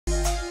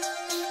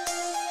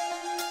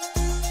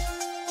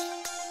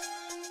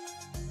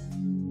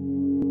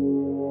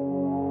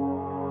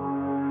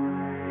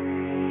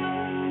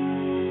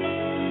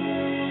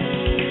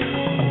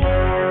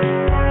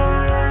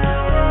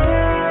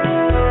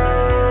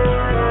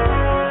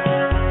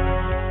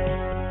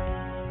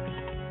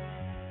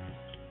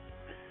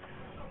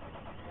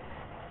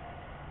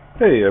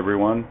Hey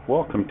everyone,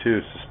 welcome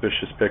to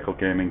Suspicious Pickle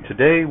Gaming.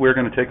 Today we're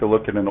going to take a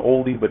look at an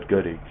oldie but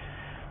goodie.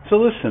 So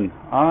listen,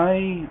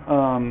 I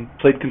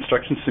played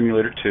Construction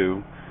Simulator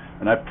 2,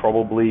 and I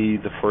probably,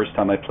 the first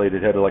time I played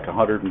it, had like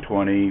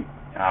 120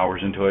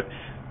 hours into it.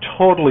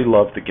 Totally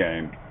loved the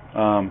game.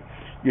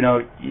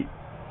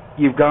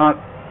 You've got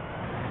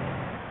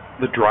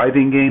the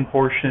driving game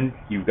portion,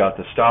 you've got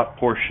the stop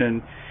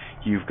portion,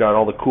 you've got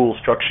all the cool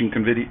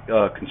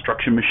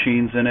construction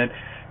machines in it.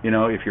 You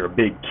know, if you're a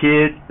big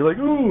kid, you're like,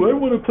 oh, I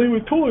want to play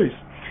with toys.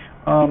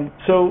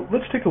 So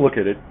let's take a look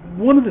at it.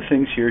 One of the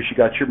things here is you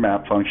got your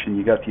map function,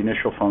 you got the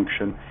initial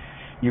function,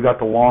 you got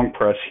the long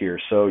press here,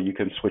 so you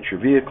can switch your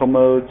vehicle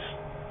modes.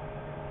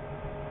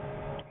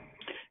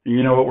 And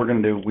you know what we're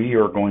going to do? We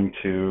are going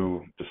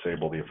to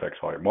disable the effects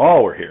volume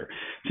while we're here.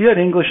 So you got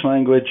English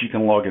language, you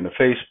can log into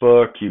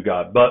Facebook, you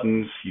got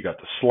buttons, you got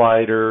the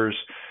sliders,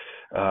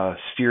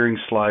 steering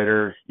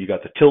slider, you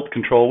got the tilt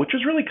control, which is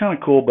really kind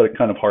of cool, but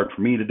kind of hard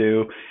for me to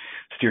do.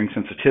 Steering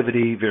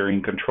sensitivity,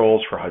 varying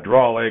controls for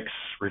hydraulics,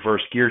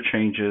 reverse gear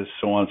changes,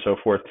 so on and so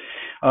forth.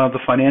 The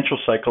financial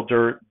cycle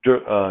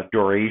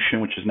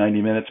duration, which is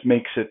 90 minutes,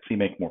 makes it so you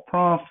make more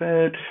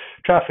profit.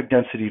 Traffic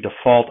density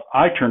default.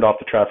 I turned off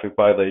the traffic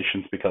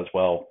violations because,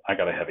 well, I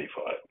got a heavy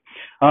foot.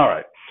 All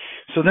right.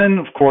 So then,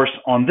 of course,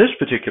 on this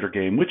particular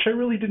game, which I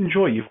really did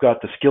enjoy, you've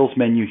got the skills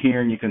menu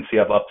here, and you can see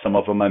I've upped some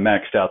of them. I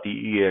maxed out the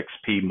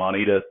EXP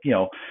money to,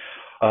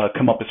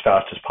 come up as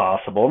fast as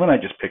possible. And then I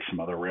just picked some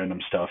other random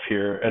stuff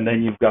here. And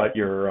then you've got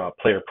your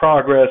player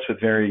progress with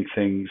varying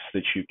things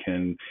that you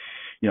can,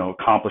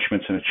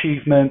 accomplishments and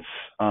achievements.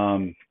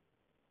 And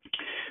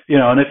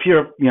if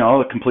you're,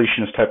 a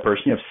completionist type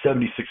person, you have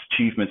 76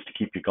 achievements to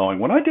keep you going.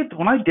 When I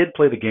did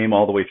play the game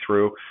all the way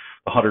through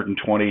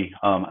 120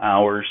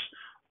 hours,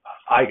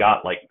 I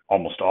got like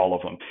almost all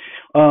of them.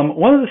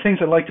 One of the things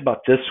I liked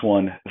about this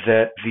one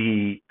that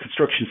the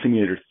Construction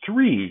Simulator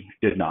 3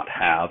 did not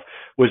have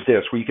was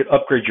this, where you could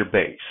upgrade your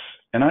base.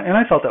 And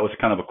I thought that was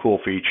kind of a cool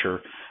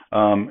feature.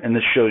 And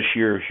this shows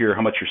here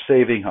how much you're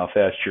saving, how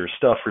fast your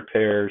stuff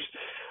repairs.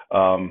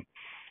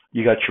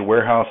 You got your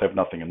warehouse. I have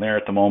nothing in there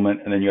at the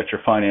moment. And then you got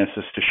your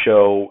finances to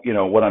show,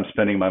 what I'm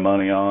spending my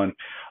money on.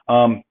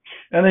 And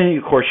then,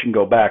 of course, you can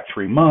go back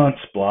 3 months,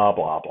 blah,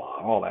 blah, blah,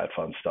 all that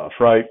fun stuff,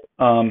 right?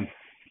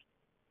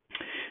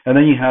 And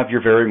then you have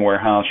your varying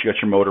warehouse, you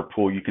got your motor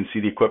pool, you can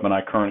see the equipment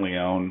I currently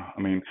own. I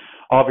mean,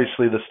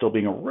 obviously, this still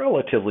being a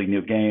relatively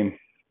new game,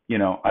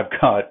 I've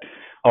got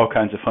all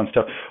kinds of fun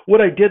stuff. What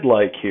I did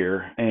like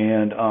here,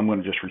 and I'm going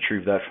to just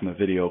retrieve that from the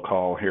video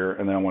call here,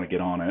 and then I want to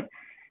get on it.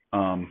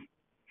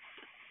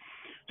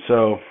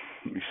 So,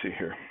 let me see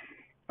here.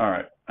 All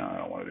right, I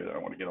don't want to do that. I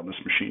want to get on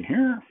this machine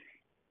here.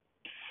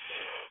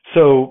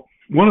 So,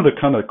 one of the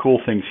kind of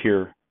cool things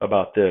here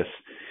about this,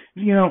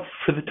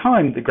 for the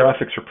time, the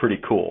graphics are pretty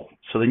cool.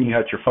 So then you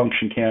got your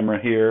function camera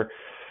here,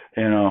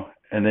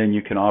 and then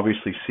you can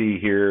obviously see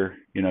here,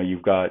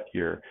 you've got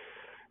your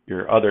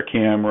other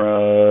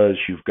cameras,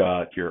 you've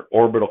got your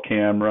orbital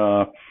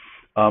camera.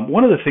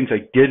 One of the things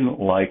I didn't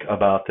like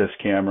about this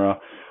camera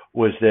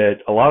was that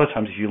a lot of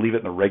times if you leave it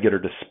in the regular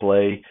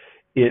display,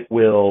 it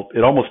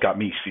almost got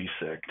me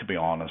seasick, to be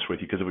honest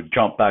with you, because it would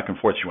jump back and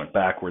forth. You went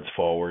backwards,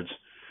 forwards,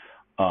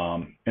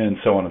 and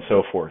so on and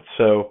so forth.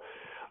 So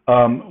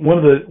one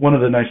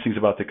of the nice things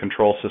about the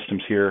control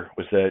systems here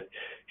was that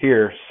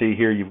here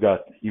you've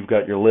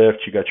got your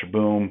lift, you got your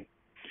boom,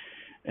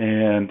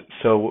 and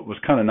so what was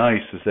kind of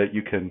nice is that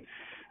you can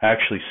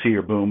actually see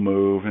your boom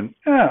move, and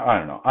I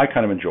don't know, I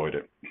kind of enjoyed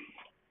it.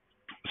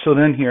 So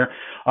then here,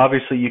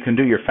 obviously you can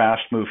do your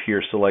fast move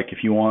here. So like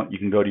if you want, you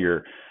can go to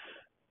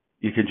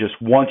you can just,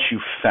 once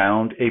you've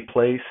found a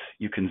place,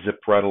 you can zip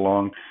right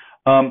along.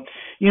 And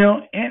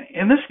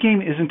this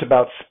game isn't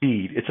about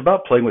speed. It's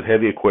about playing with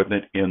heavy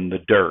equipment in the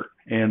dirt.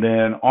 And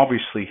then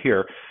obviously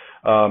here,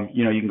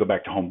 you can go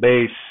back to home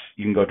base.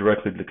 You can go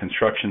directly to the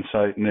construction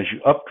site. And as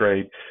you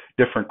upgrade,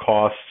 different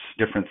costs,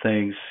 different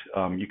things,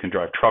 you can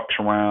drive trucks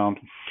around,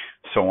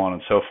 so on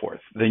and so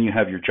forth. Then you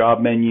have your job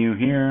menu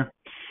here.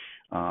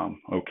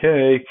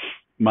 Okay,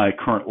 my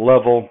current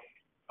level.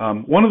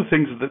 One of the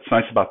things that's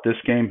nice about this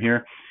game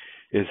here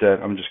is that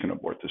I'm just going to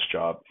abort this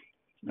job.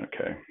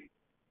 Okay.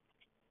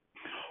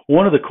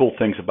 One of the cool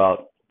things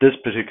about this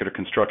particular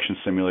construction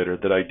simulator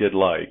that I did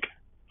like,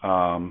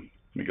 let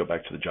me go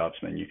back to the jobs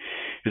menu,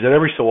 is that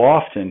every so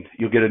often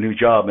you'll get a new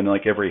job, and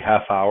like every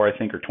half hour, I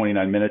think, or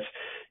 29 minutes,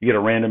 you get a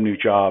random new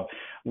job.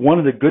 One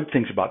of the good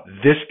things about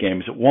this game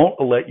is it won't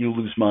let you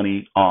lose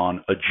money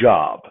on a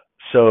job.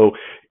 So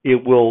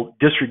it will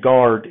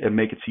disregard and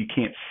make it so you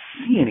can't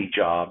see any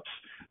jobs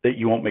that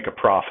you won't make a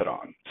profit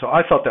on. So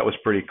I thought that was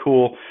pretty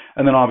cool.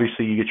 And then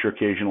obviously you get your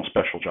occasional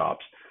special jobs.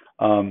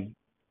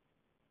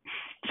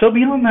 So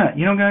beyond that,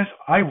 guys,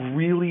 I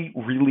really,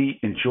 really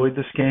enjoyed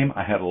this game.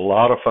 I had a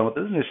lot of fun with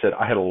it. As I said,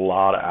 I had a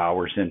lot of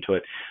hours into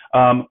it.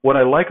 What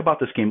I like about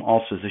this game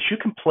also is that you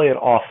can play it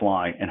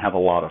offline and have a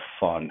lot of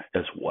fun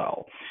as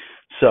well.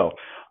 So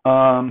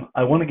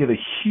I want to give a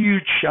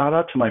huge shout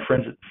out to my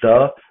friends at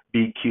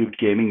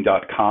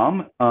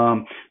Bcubedgaming.com.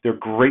 They're a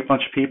great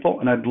bunch of people,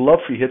 and I'd love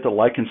for you to hit the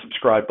like and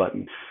subscribe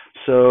button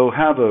So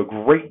have a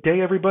great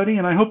day, everybody,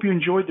 and I hope you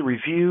enjoyed the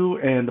review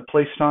and the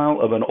play style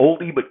of an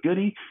oldie but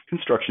goodie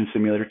Construction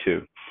Simulator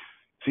 2.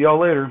 See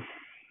y'all later.